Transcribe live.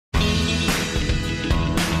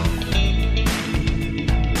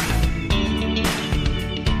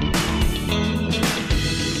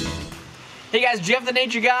Hey guys, Jeff the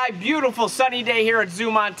Nature Guy. Beautiful sunny day here at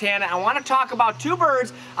ZooMontana. I want to talk about two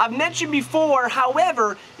birds I've mentioned before.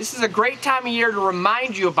 However, this is a great time of year to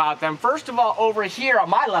remind you about them. First of all, over here on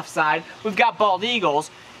my left side, we've got bald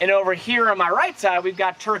eagles. And over here on my right side, we've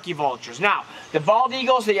got turkey vultures. Now, the bald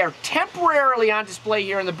eagles, they are temporarily on display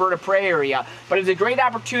here in the bird of prey area, but it's a great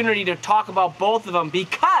opportunity to talk about both of them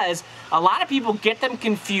because a lot of people get them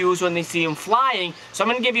confused when they see them flying. So I'm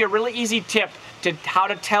going to give you a really easy tip to how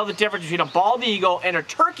to tell the difference between a bald eagle and a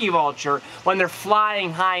turkey vulture when they're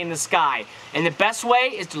flying high in the sky. And the best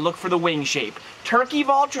way is to look for the wing shape. Turkey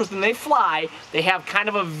vultures, when they fly, they have kind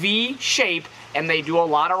of a V shape, and they do a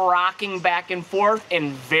lot of rocking back and forth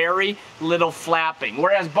and very little flapping.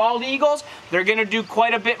 Whereas bald eagles, they're gonna do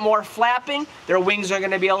quite a bit more flapping. Their wings are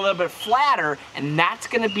gonna be a little bit flatter, and that's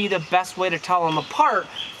gonna be the best way to tell them apart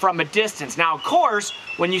from a distance. Now, of course,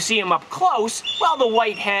 when you see them up close, well, the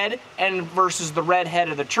white head and versus the red head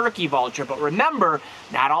of the turkey vulture. But remember,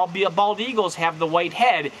 not all bald eagles have the white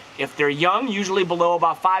head. If they're young, usually below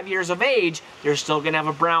about 5 years of age, they're still gonna have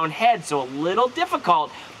a brown head, so a little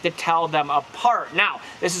difficult to tell them apart. Now,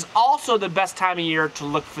 this is also the best time of year to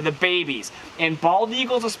look for the babies. And bald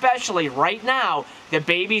eagles especially, right now, the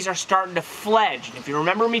babies are starting to fledge. And if you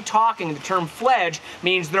remember me talking, the term fledge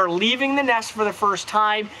means they're leaving the nest for the first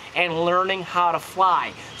time and learning how to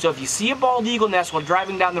fly. So if you see a bald eagle nest while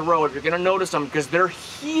driving down the road, you're gonna notice them because they're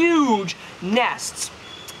huge nests.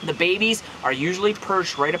 The babies are usually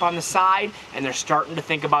perched right up on the side, and they're starting to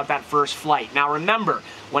think about that first flight. Now remember,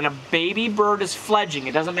 when a baby bird is fledging,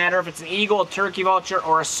 it doesn't matter if it's an eagle, a turkey vulture,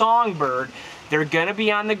 or a songbird, they're gonna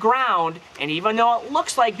be on the ground, and even though it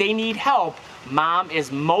looks like they need help, Mom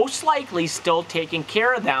is most likely still taking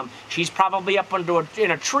care of them. She's probably up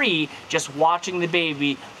in a tree just watching the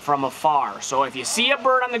baby from afar. So if you see a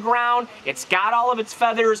bird on the ground, it's got all of its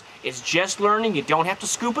feathers, it's just learning, you don't have to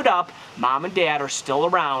scoop it up. Mom and Dad are still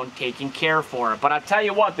around taking care for it. But I'll tell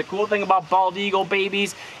you what, the cool thing about bald eagle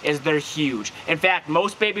babies is they're huge. In fact,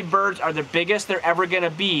 most baby birds are the biggest they're ever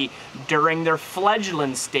gonna be during their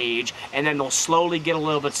fledgling stage, and then they'll slowly get a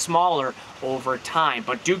little bit smaller over time.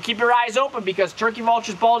 But do keep your eyes open because turkey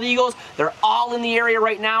vultures, bald eagles, they're all in the area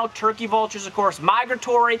right now. Turkey vultures, of course,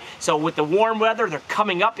 migratory, so with the warm weather, they're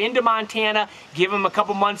coming up into Montana. Give them a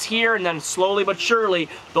couple months here, and then slowly but surely,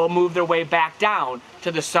 they'll move their way back down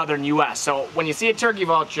to the southern U.S. So when you see a turkey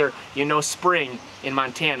vulture, you know spring in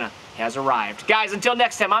Montana has arrived. Guys, until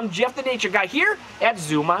next time, I'm Jeff the Nature Guy here at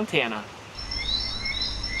ZooMontana.